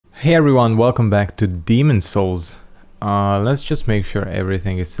Hey everyone, welcome back to Demon Souls. Let's just make sure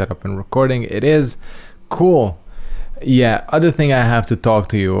everything is set up and recording. It is. Cool. Yeah, other thing I have to talk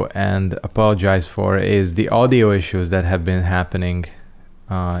to you and apologize for is the audio issues that have been happening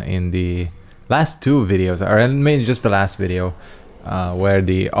in the last two videos, or maybe just the last video, where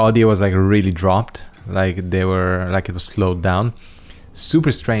the audio was like really dropped, like it was slowed down.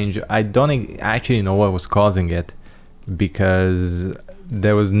 Super strange. I don't actually know what was causing it, because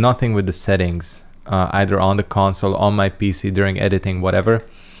there was nothing with the settings, either on the console, on my PC, during editing, whatever.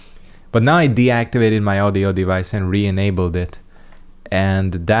 But now I deactivated my audio device and re-enabled it,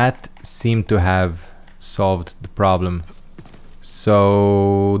 and that seemed to have solved the problem.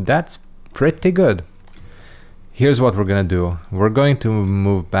 So that's pretty good. Here's what we're gonna do. We're going to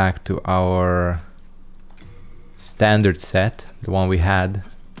move back to our standard set, the one we had.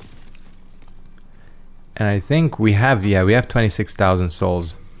 And I think we have 26,000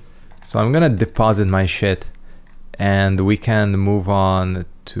 souls. So I'm gonna deposit my shit and we can move on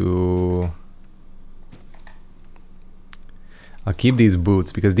to... I'll keep these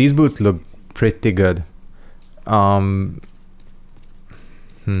boots because these boots look pretty good. Let's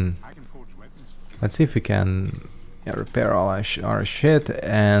see if we can repair all our shit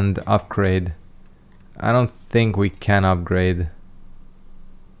and upgrade. I don't think we can upgrade.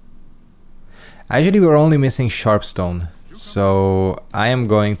 Actually, we're only missing sharpstone, so I am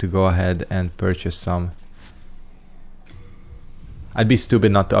going to go ahead and purchase some. I'd be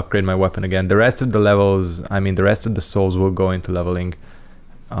stupid not to upgrade my weapon again. The rest of the levels, I mean the rest of the souls will go into leveling.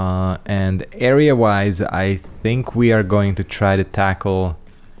 And area-wise, I think we are going to try to tackle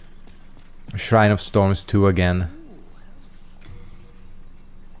Shrine of Storms 2 again.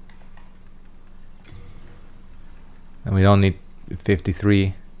 And we don't need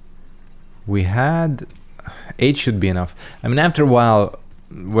 53. We had 8 should be enough. I mean, after a while,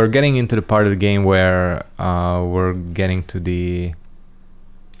 we're getting into the part of the game where we're getting to the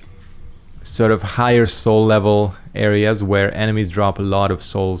sort of higher soul level areas where enemies drop a lot of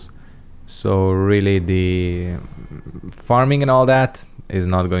souls. So really the farming and all that is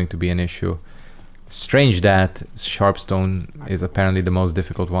not going to be an issue. Strange that sharpstone is apparently the most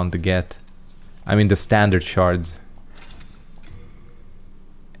difficult one to get. I mean the standard shards.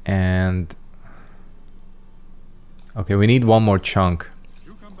 And okay, we need one more chunk.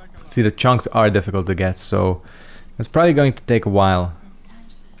 See, the chunks are difficult to get, so it's probably going to take a while.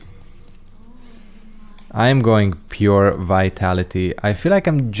 I'm going pure vitality. I feel like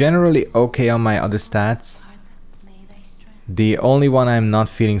I'm generally okay on my other stats. The only one I'm not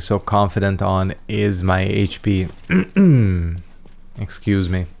feeling so confident on is my HP. Excuse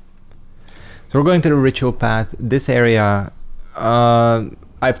me. So we're going to the ritual path. This area,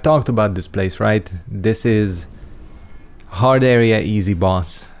 I've talked about this place, right? This is hard area, easy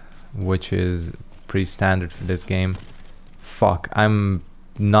boss, which is pretty standard for this game. Fuck, I'm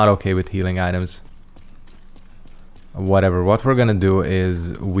not okay with healing items. Whatever, what we're gonna do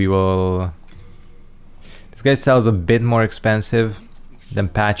is we will... This guy sells a bit more expensive than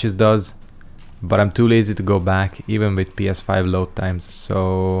Patches does, but I'm too lazy to go back, even with PS5 load times,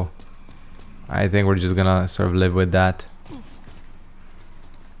 so I think we're just gonna sort of live with that.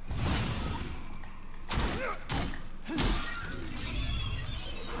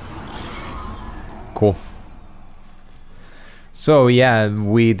 Cool. So yeah,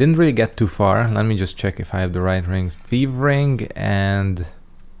 we didn't really get too far. Let me just check if I have the right rings. Thief ring, and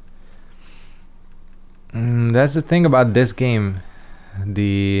that's the thing about this game.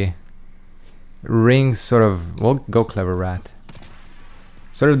 The rings sort of, well, go clever rat.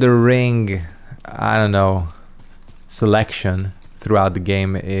 Sort of the ring, I don't know, selection throughout the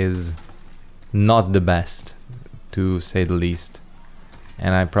game is not the best, to say the least.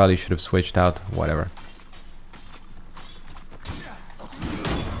 And I probably should have switched out, whatever.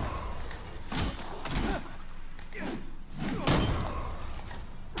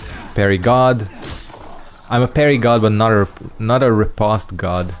 Parry god. I'm a parry god, but not a riposte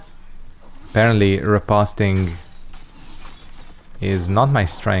god. Apparently, riposting is not my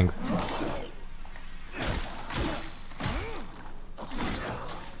strength.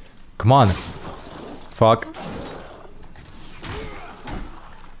 Come on. Fuck.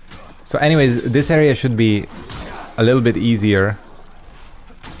 So anyways, this area should be a little bit easier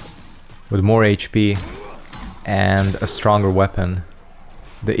with more HP and a stronger weapon.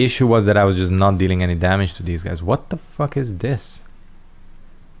 The issue was that I was just not dealing any damage to these guys. What the fuck is this?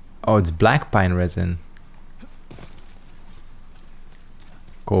 Oh, it's black pine resin.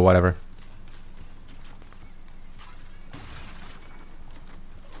 Cool, whatever.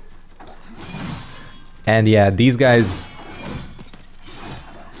 And yeah, these guys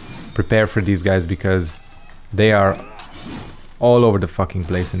prepare for these guys because they are all over the fucking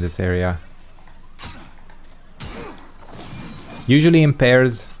place in this area. Usually in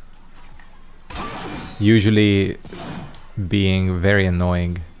pairs. Usually being very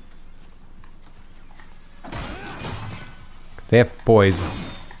annoying. They have poise.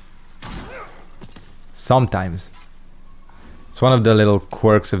 Sometimes. It's one of the little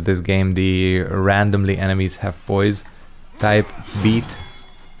quirks of this game. The randomly enemies have poise type beat.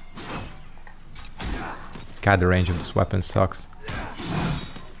 God, the range of this weapon sucks.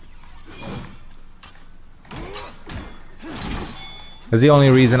 That's the only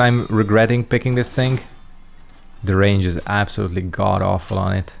reason I'm regretting picking this thing. The range is absolutely god awful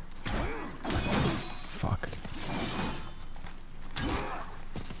on it. Fuck.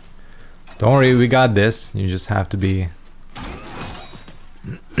 Don't worry, we got this. You just have to be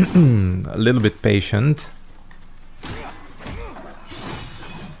a little bit patient.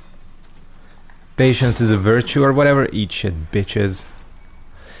 Patience is a virtue or whatever. Eat shit, bitches.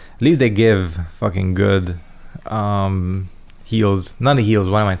 At least they give fucking good heals. Not heals,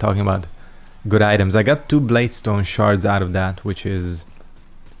 what am I talking about? Good items. I got 2 Bladestone shards out of that, which is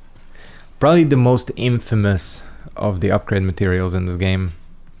probably the most infamous of the upgrade materials in this game.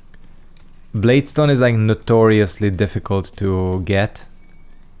 Bladestone is like notoriously difficult to get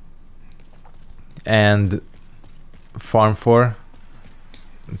and farm for.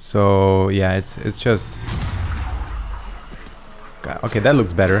 So yeah, it's just okay. That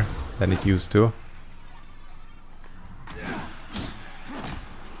looks better than it used to.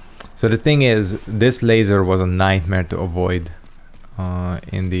 So the thing is, this laser was a nightmare to avoid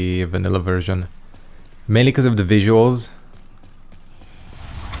in the vanilla version, mainly because of the visuals.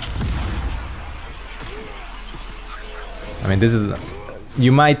 I mean, this is,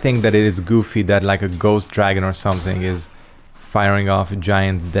 you might think that it is goofy that like a ghost dragon or something is firing off a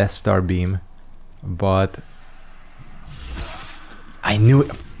giant Death Star beam, but I knew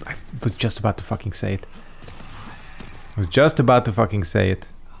it. I was just about to fucking say it. I was just about to fucking say it.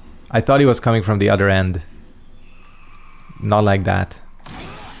 I thought he was coming from the other end. Not like that.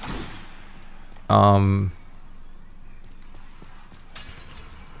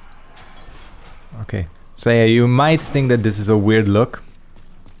 Okay. So yeah, you might think that this is a weird look,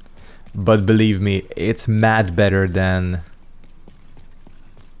 but believe me, it's mad better than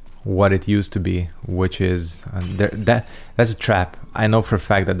what it used to be, which is that's a trap. I know for a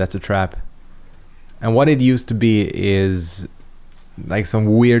fact that that's a trap. And what it used to be is like some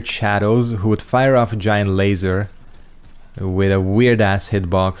weird shadows who would fire off a giant laser with a weird ass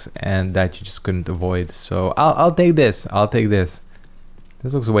hitbox, and that you just couldn't avoid. So I'll take this. I'll take this.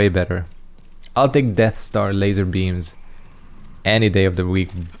 This looks way better. I'll take Death Star laser beams any day of the week,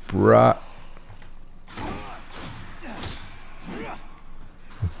 bruh.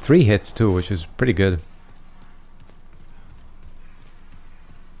 It's 3 hits too, which is pretty good.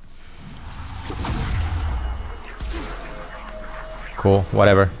 Cool,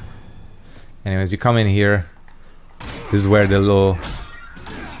 whatever. Anyways, you come in here. This is where the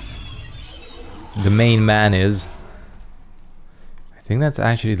main man is. I think that's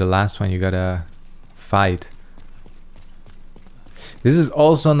actually the last one you gotta fight. This is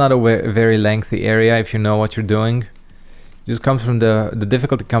also not a very lengthy area if you know what you're doing. It just comes from the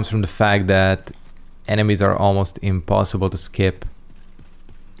difficulty comes from the fact that enemies are almost impossible to skip.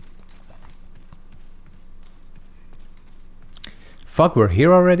 Fuck, we're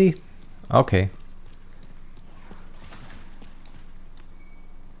here already? Okay.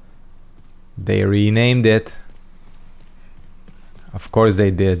 They renamed it. Of course they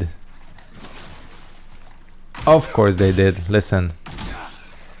did. Of course they did. Listen.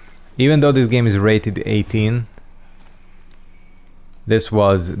 Even though this game is rated 18, this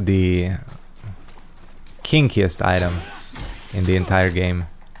was the kinkiest item in the entire game.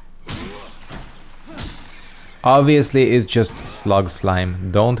 Obviously, it's just slug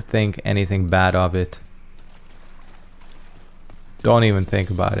slime. Don't think anything bad of it. Don't even think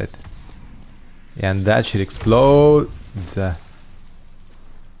about it. Yeah, and that shit explodes.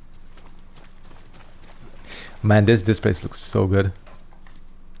 Man, this place looks so good.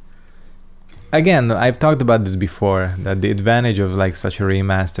 Again, I've talked about this before, that the advantage of like such a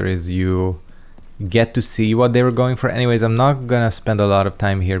remaster is you get to see what they were going for. Anyways, I'm not gonna spend a lot of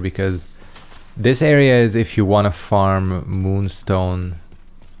time here because this area is if you want to farm moonstone,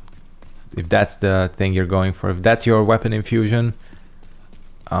 if that's the thing you're going for. If that's your weapon infusion,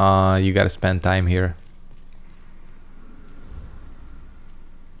 you gotta spend time here.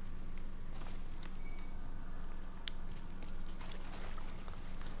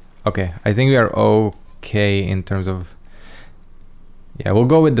 Okay, I think we are okay in terms of... Yeah, we'll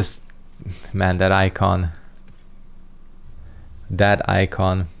go with this Man, that icon. That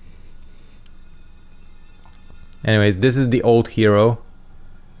icon. Anyways, this is the old hero.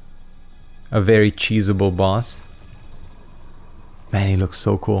 A very cheesable boss. Man, he looks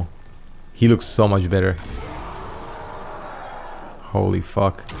so cool. He looks so much better. Holy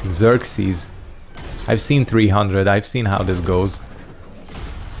fuck. Xerxes. I've seen 300. I've seen how this goes.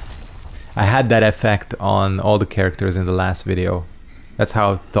 I had that effect on all the characters in the last video. That's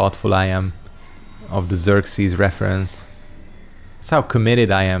how thoughtful I am of the Xerxes reference. That's how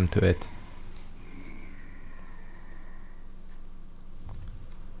committed I am to it.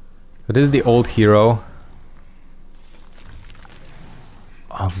 But this is the old hero.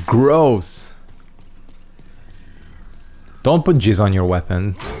 Oh, gross. Don't put jizz on your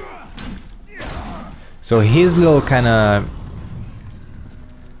weapon. So his little kind of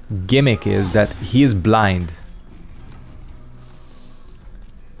gimmick is that he is blind.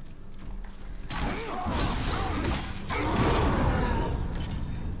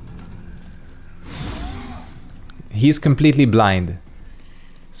 He's completely blind.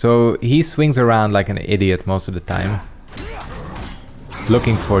 So he swings around like an idiot most of the time,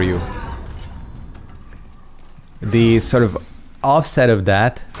 looking for you. The sort of offset of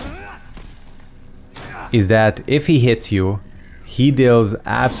that is that if he hits you, he deals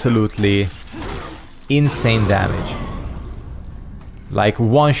absolutely insane damage. Like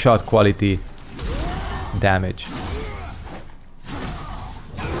one-shot quality damage.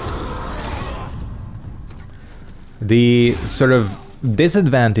 The sort of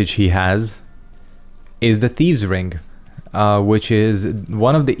disadvantage he has is the Thieves' Ring, which is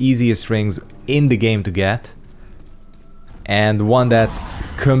one of the easiest rings in the game to get, and one that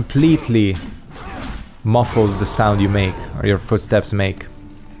completely muffles the sound you make, or your footsteps make.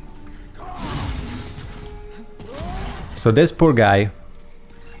 So this poor guy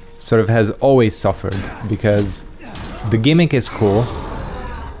sort of has always suffered, because the gimmick is cool,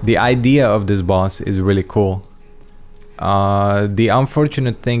 the idea of this boss is really cool. The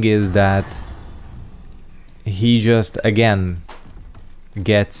unfortunate thing is that he just, again,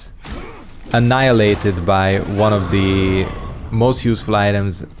 gets annihilated by one of the most useful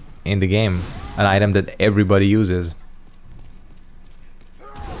items in the game. An item that everybody uses.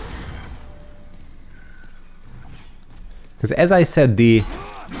 Because as I said, the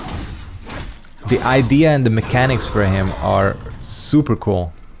idea and the mechanics for him are super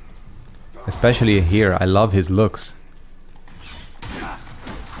cool. Especially here, I love his looks.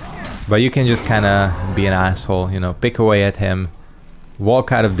 But you can just kind of be an asshole, you know, pick away at him,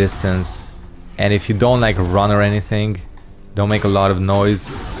 walk out of distance, and if you don't like run or anything, don't make a lot of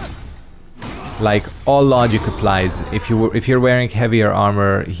noise, like all logic applies. If you're wearing heavier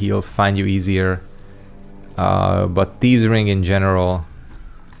armor, he'll find you easier. But Thieves' Ring in general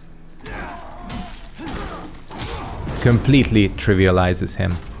completely trivializes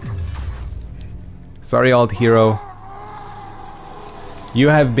him. Sorry, old hero. You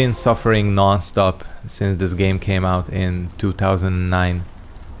have been suffering non-stop since this game came out in 2009.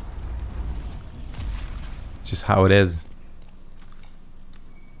 It's just how it is.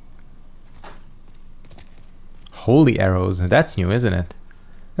 Holy arrows, that's new, isn't it?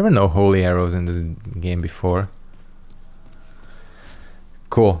 There were no holy arrows in the game before.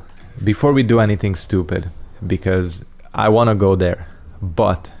 Cool. Before we do anything stupid, because I want to go there,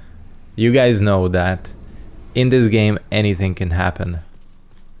 but you guys know that in this game anything can happen.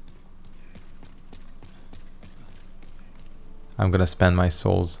 I'm gonna spend my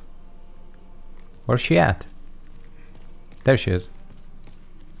souls. Where's she at? There she is.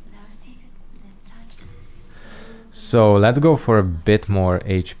 So let's go for a bit more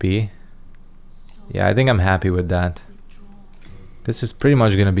HP. Yeah, I think I'm happy with that. This is pretty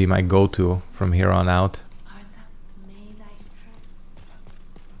much gonna be my go-to from here on out.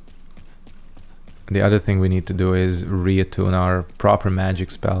 The other thing we need to do is reattune our proper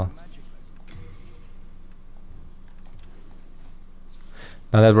magic spell.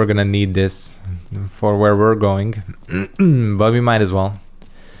 Now that we're gonna need this for where we're going, but we might as well.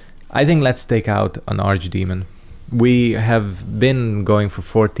 I think let's take out an archdemon. We have been going for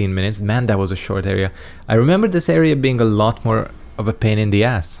 14 minutes. Man, that was a short area. I remember this area being a lot more of a pain in the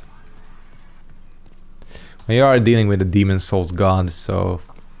ass. We are dealing with a Demon Souls god, so,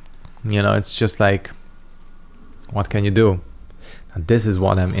 you know, it's just like, what can you do? Now, this is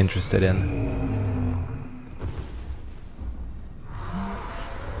what I'm interested in.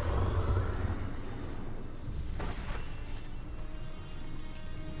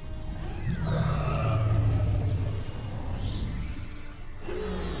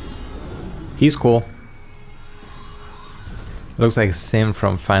 He's cool. Looks like Sim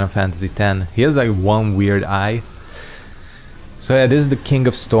from Final Fantasy X. He has like one weird eye. So yeah, this is the King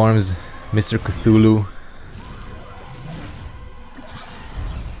of Storms, Mr. Cthulhu.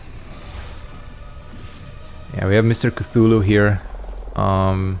 Yeah, we have Mr. Cthulhu here.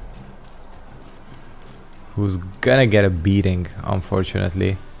 Who's gonna get a beating,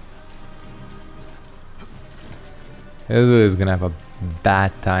 unfortunately. This is gonna have a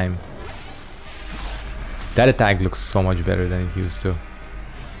bad time. That attack looks so much better than it used to.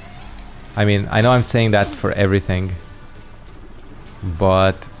 I mean, I know I'm saying that for everything,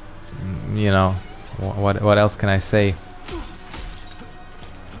 but you know, what else can I say?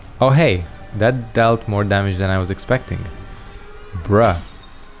 Oh hey, that dealt more damage than I was expecting. Bruh.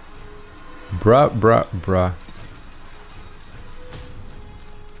 Bruh.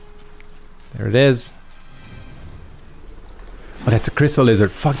 There it is. Oh, that's a crystal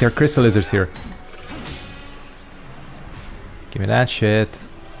lizard. Fuck, there are crystal lizards here. Give me that shit.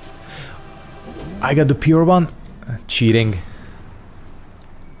 I got the pure one. Cheating.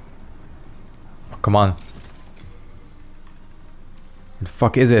 Oh, come on. Where the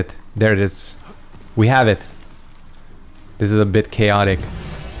fuck is it? There it is. We have it. This is a bit chaotic.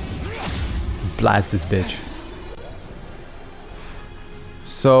 Blast this bitch.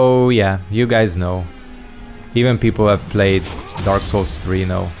 So yeah, you guys know. Even people who have played Dark Souls 3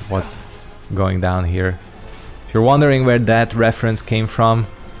 know what's going down here. If you're wondering where that reference came from,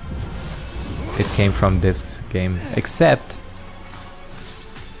 it came from this game. Except,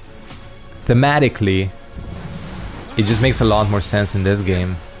 thematically, it just makes a lot more sense in this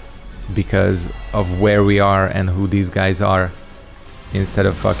game because of where we are and who these guys are, instead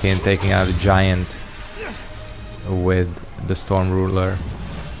of fucking taking out a giant with the Storm Ruler.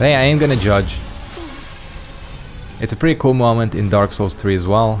 But hey, I ain't gonna judge. It's a pretty cool moment in Dark Souls 3 as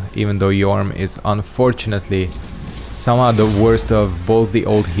well, even though Yorm is unfortunately somehow the worst of both the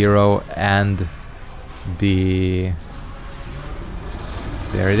old hero and the...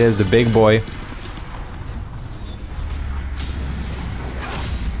 There it is, the big boy.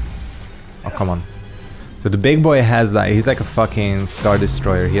 Oh, come on. So the big boy has like, he's like a fucking Star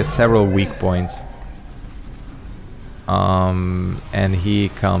Destroyer. He has several weak points. And he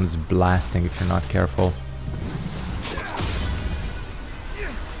comes blasting if you're not careful.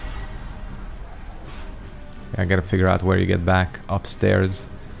 I gotta figure out where you get back. Upstairs.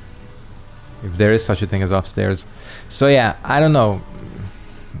 If there is such a thing as upstairs. So yeah, I don't know.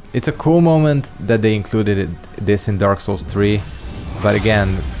 It's a cool moment that they included this in Dark Souls 3. But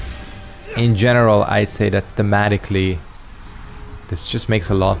again, in general, I'd say that thematically, this just makes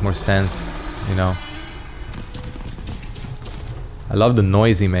a lot more sense, you know. I love the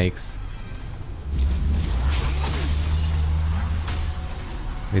noise he makes.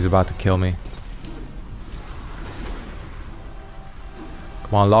 He's about to kill me.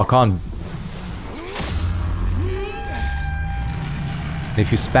 Come on, lock on. If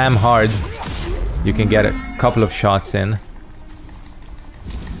you spam hard, you can get a couple of shots in.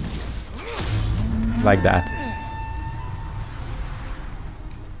 Like that.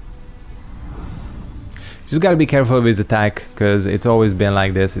 Just gotta be careful with his attack, because it's always been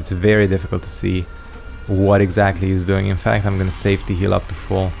like this. It's very difficult to see what exactly he's doing. In fact, I'm gonna safety heal up to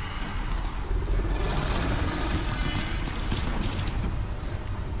full.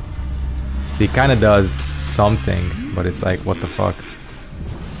 He kind of does something, but it's like, what the fuck?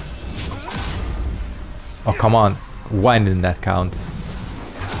 Oh, come on. Why didn't that count?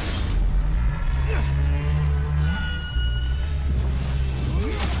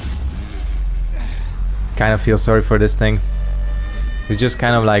 Kind of feel sorry for this thing. It's just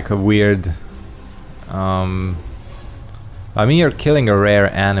kind of like a weird... I mean, you're killing a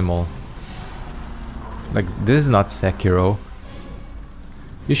rare animal. Like, this is not Sekiro.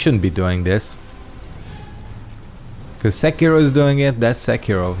 You shouldn't be doing this. Because Sekiro is doing it, that's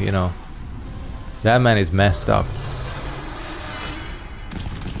Sekiro, you know. That man is messed up.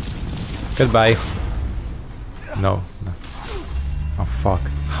 Goodbye. No. Oh fuck.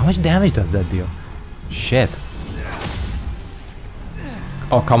 How much damage does that deal? Shit.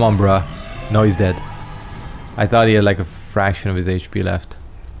 Oh, come on, bruh. No, he's dead. I thought he had like a fraction of his HP left.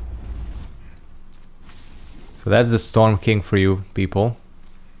 So that's the Storm King for you, people.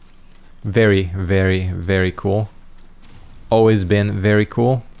 Very, very, very cool. Always been very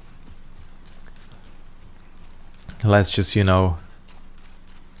cool. Let's just, you know,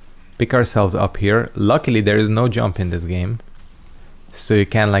 pick ourselves up here. Luckily, there is no jump in this game. So you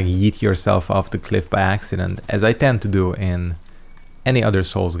can like yeet yourself off the cliff by accident, as I tend to do in any other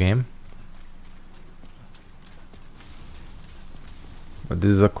Souls game. But this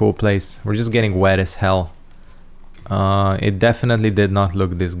is a cool place. We're just getting wet as hell. It definitely did not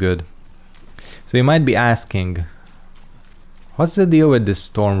look this good. So you might be asking, what's the deal with this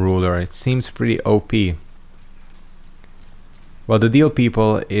Storm Ruler? It seems pretty OP. Well, the deal,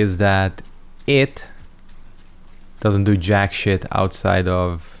 people, is that it doesn't do jack shit outside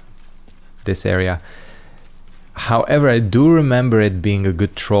of this area. However, I do remember it being a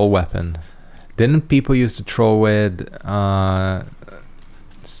good troll weapon. Didn't people used to troll with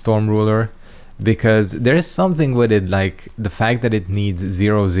Storm Ruler? Because there is something with it, like the fact that it needs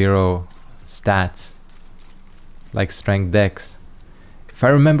 0/0 stats, like strength dex. If I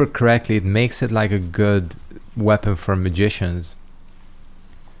remember correctly, it makes it like a good weapon for magicians.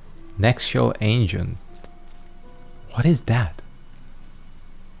 Nexial Ancient. What is that?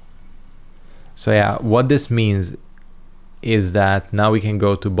 So yeah, what this means is that now we can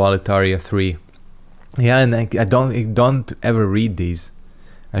go to Boletaria 3. Yeah, and I don't ever read these.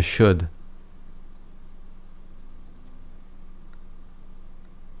 I should.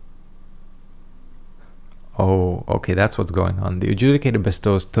 Oh, okay, that's what's going on. The Adjudicator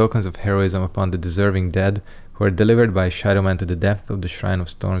bestows tokens of heroism upon the deserving dead who are delivered by Shadowman to the depth of the Shrine of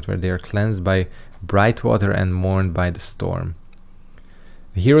Storms, where they are cleansed by bright water and mourned by the storm.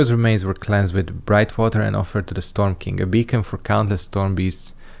 The hero's remains were cleansed with bright water and offered to the Storm King, a beacon for countless storm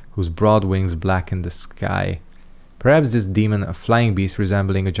beasts whose broad wings blacken the sky. Perhaps this demon, a flying beast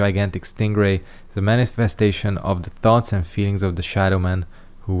resembling a gigantic stingray, is a manifestation of the thoughts and feelings of the Shadowman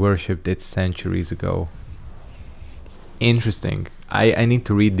who worshipped it centuries ago. Interesting. I need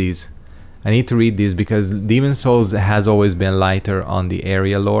to read these. I need to read these because Demon Souls has always been lighter on the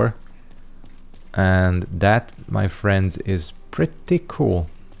area lore. And that, my friends, is pretty cool.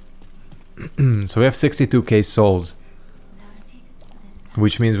 So we have 62k souls,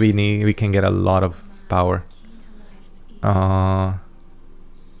 which means we can get a lot of power.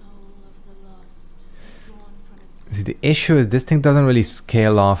 See, the issue is this thing doesn't really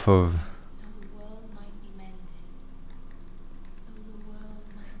scale off of.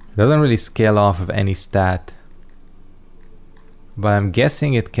 It doesn't really scale off of any stat, but I'm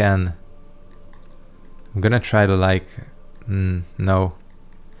guessing it can. I'm gonna try to like, no.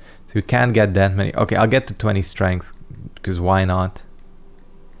 So you can't get that many. Okay, I'll get to 20 strength, because why not?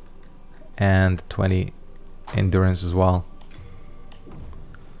 And 20 endurance as well.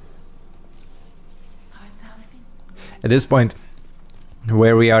 At this point,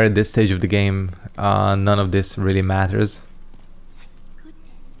 where we are at this stage of the game, none of this really matters.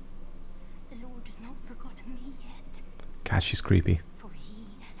 God, she's creepy.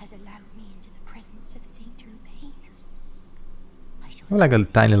 Oh, like a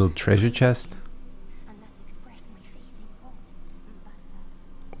tiny little treasure chest.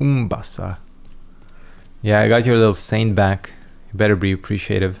 Umbasa. Yeah, I got your little saint back. You better be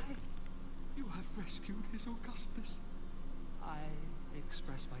appreciative. You have rescued His Augustus. I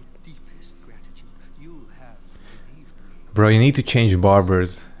express my deepest gratitude. You have relieved me. Bro, you need to change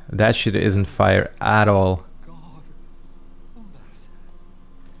barbers. That shit isn't fire at all.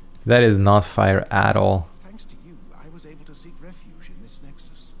 That is not fire at all. Thanks to you, I was able to seek refuge in this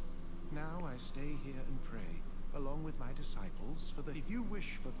nexus. Now I stay here and pray, along with my disciples, for the. If you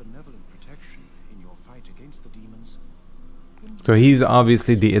wish for benevolent protection in your fight against the demons. So he's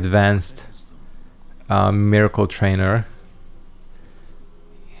obviously the advanced miracle trainer.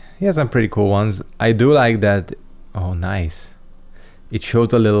 He has some pretty cool ones. I do like that. Oh, nice. It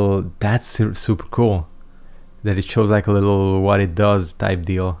shows a little. That's super cool. That it shows like a little what it does type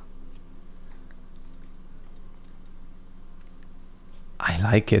deal. I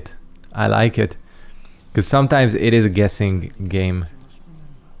like it. I like it. Because sometimes it is a guessing game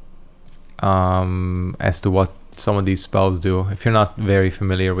as to what some of these spells do, if you're not very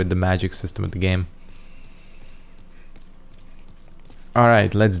familiar with the magic system of the game.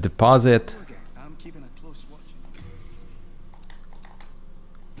 Alright, let's deposit.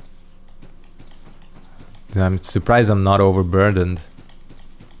 I'm surprised I'm not overburdened.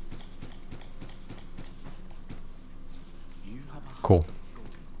 Cool.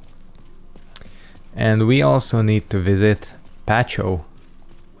 And we also need to visit Pacho.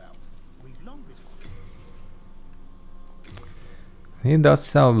 He does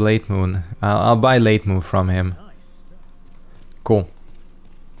sell Late Moon. I'll buy Late Moon from him. Cool.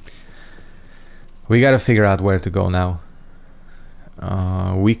 We gotta figure out where to go now.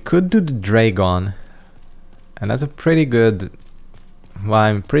 We could do the Dragon. And that's a pretty good... Well,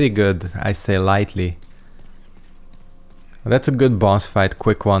 I'm pretty good, I say lightly. That's a good boss fight,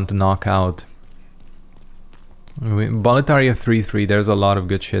 quick one to knock out. Boletaria 3-3, there's a lot of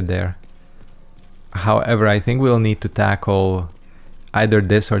good shit there. However, I think we'll need to tackle either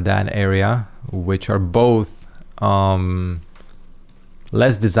this or that area, which are both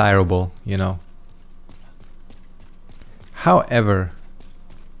less desirable, you know. However,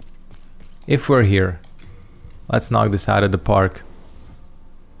 if we're here, let's knock this out of the park.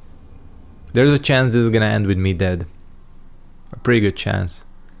 There's a chance this is gonna end with me dead. A pretty good chance.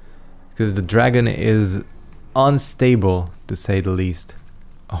 Because the dragon is unstable, to say the least.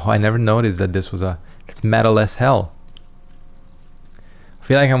 Oh, I never noticed that this was it's metal as hell. I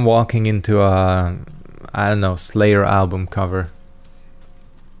feel like I'm walking into a, I don't know, Slayer album cover.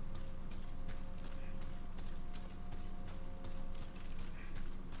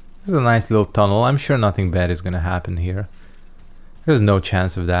 This is a nice little tunnel. I'm sure nothing bad is gonna happen here. There's no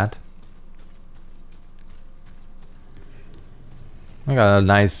chance of that. I got a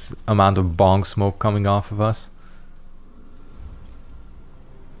nice amount of bong smoke coming off of us.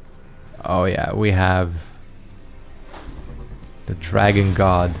 Oh yeah, we have the dragon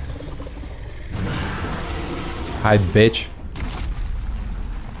god. Hi, bitch.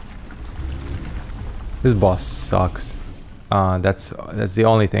 This boss sucks. That's the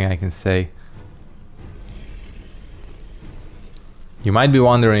only thing I can say. You might be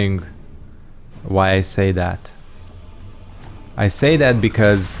wondering why I say that. I say that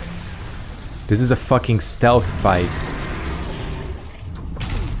because this is a fucking stealth fight.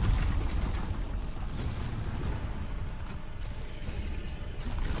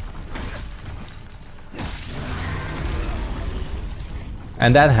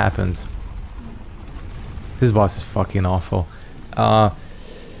 And that happens. This boss is fucking awful.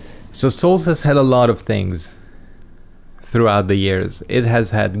 So Souls has had a lot of things throughout the years. It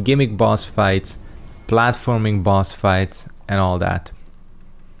has had gimmick boss fights, platforming boss fights, and all that.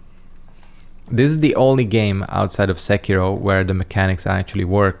 This is the only game outside of Sekiro where the mechanics actually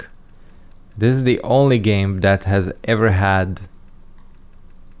work. This is the only game that has ever had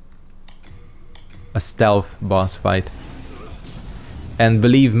a stealth boss fight. And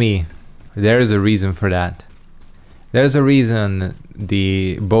believe me, there is a reason for that. There's a reason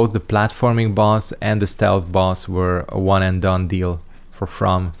both the platforming boss and the stealth boss were a one and done deal for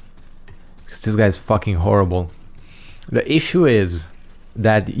From. Because this guy is fucking horrible. The issue is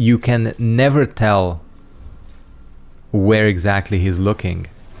that you can never tell where exactly he's looking.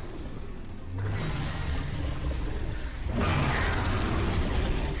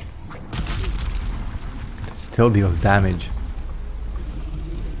 It still deals damage.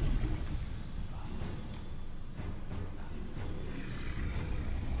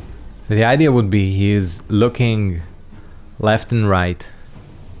 The idea would be he is looking left and right.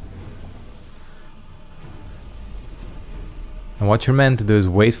 And what you're meant to do is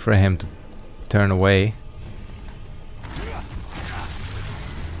wait for him to turn away.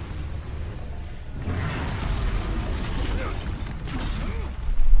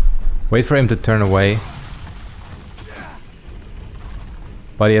 Wait for him to turn away.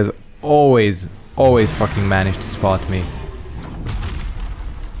 But he has always fucking managed to spot me.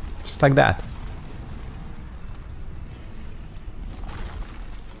 Just like that.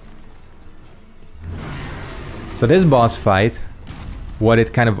 So this boss fight, what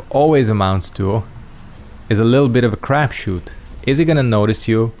it kind of always amounts to is a little bit of a crapshoot. Is he gonna notice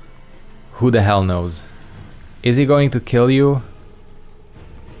you? Who the hell knows? Is he going to kill you?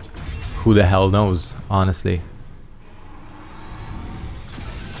 Who the hell knows, honestly.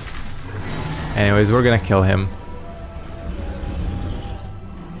 Anyways, we're gonna kill him.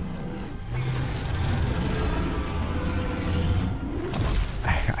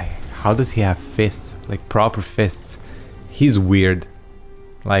 How does he have fists? Like proper fists? He's weird.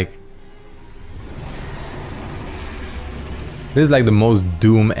 Like, this is like the most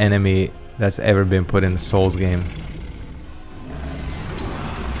Doom enemy that's ever been put in a Souls game.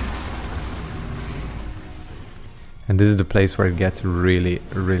 And this is the place where it gets really,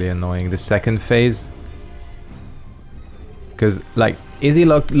 really annoying. The second phase. Because, like, is he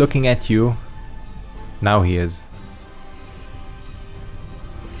looking at you? Now he is.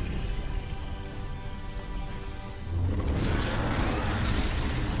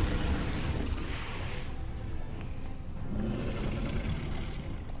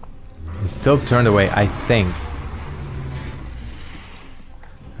 He's still turned away, I think.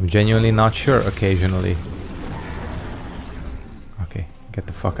 I'm genuinely not sure occasionally. Okay, get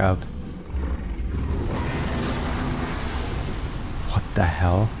the fuck out. What the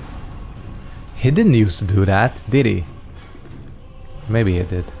hell? He didn't used to do that, did he? Maybe he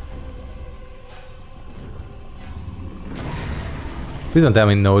did. Please don't tell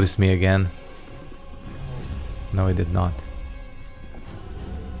me he noticed me again. No, he did not.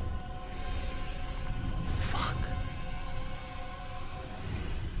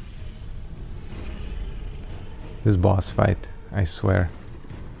 This boss fight, I swear.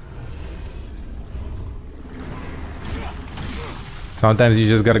 Sometimes you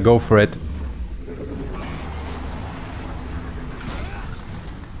just gotta go for it.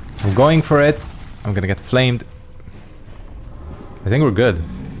 I'm going for it. I'm gonna get flamed. I think we're good.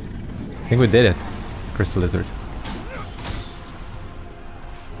 I think we did it. Crystal Lizard.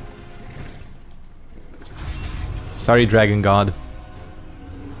 Sorry, Dragon God.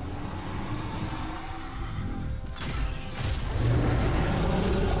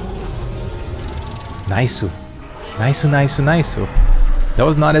 Nice. Nice. That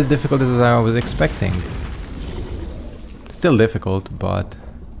was not as difficult as I was expecting. Still difficult, but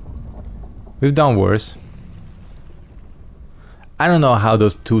we've done worse. I don't know how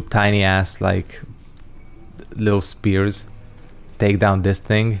those two tiny ass like little spears take down this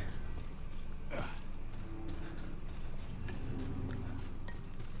thing.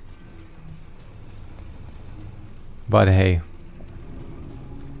 But hey.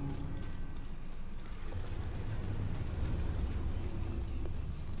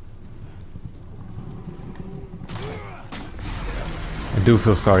 I do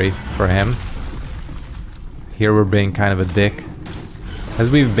feel sorry for him. Here we're being kind of a dick, as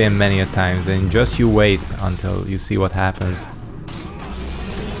we've been many a times, and just you wait until you see what happens.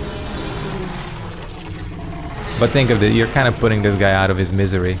 But think of it, you're kind of putting this guy out of his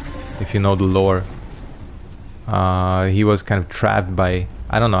misery, if you know the lore. He was kind of trapped by,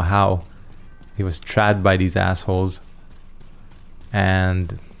 I don't know how, he was trapped by these assholes,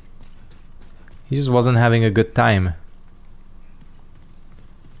 and he just wasn't having a good time.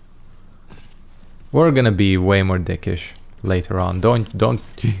 We're gonna be way more dickish later on. Don't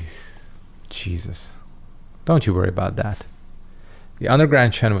Jesus. Don't you worry about that. The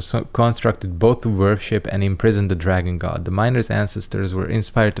underground shrine was constructed both to worship and imprison the dragon god. The miners' ancestors were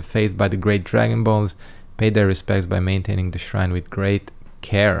inspired to faith by the great dragon balls, paid their respects by maintaining the shrine with great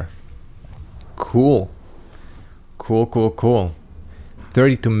care. Cool. Cool.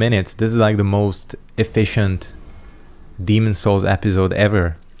 32 minutes. This is like the most efficient Demon Souls episode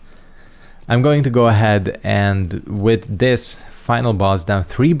ever. I'm going to go ahead and with this final boss down,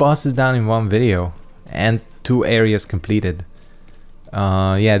 3 bosses down in one video and 2 areas completed.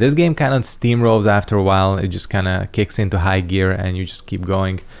 Yeah, this game kind of steamrolls after a while. It just kind of kicks into high gear and you just keep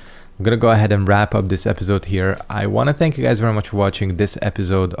going. I'm gonna go ahead and wrap up this episode here. I want to thank you guys very much for watching this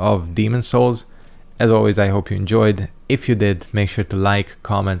episode of Demon Souls. As always, I hope you enjoyed. If you did, make sure to like,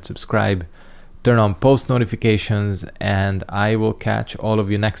 comment, subscribe, turn on post notifications, and I will catch all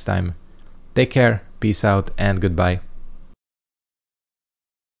of you next time. Take care, peace out, and goodbye.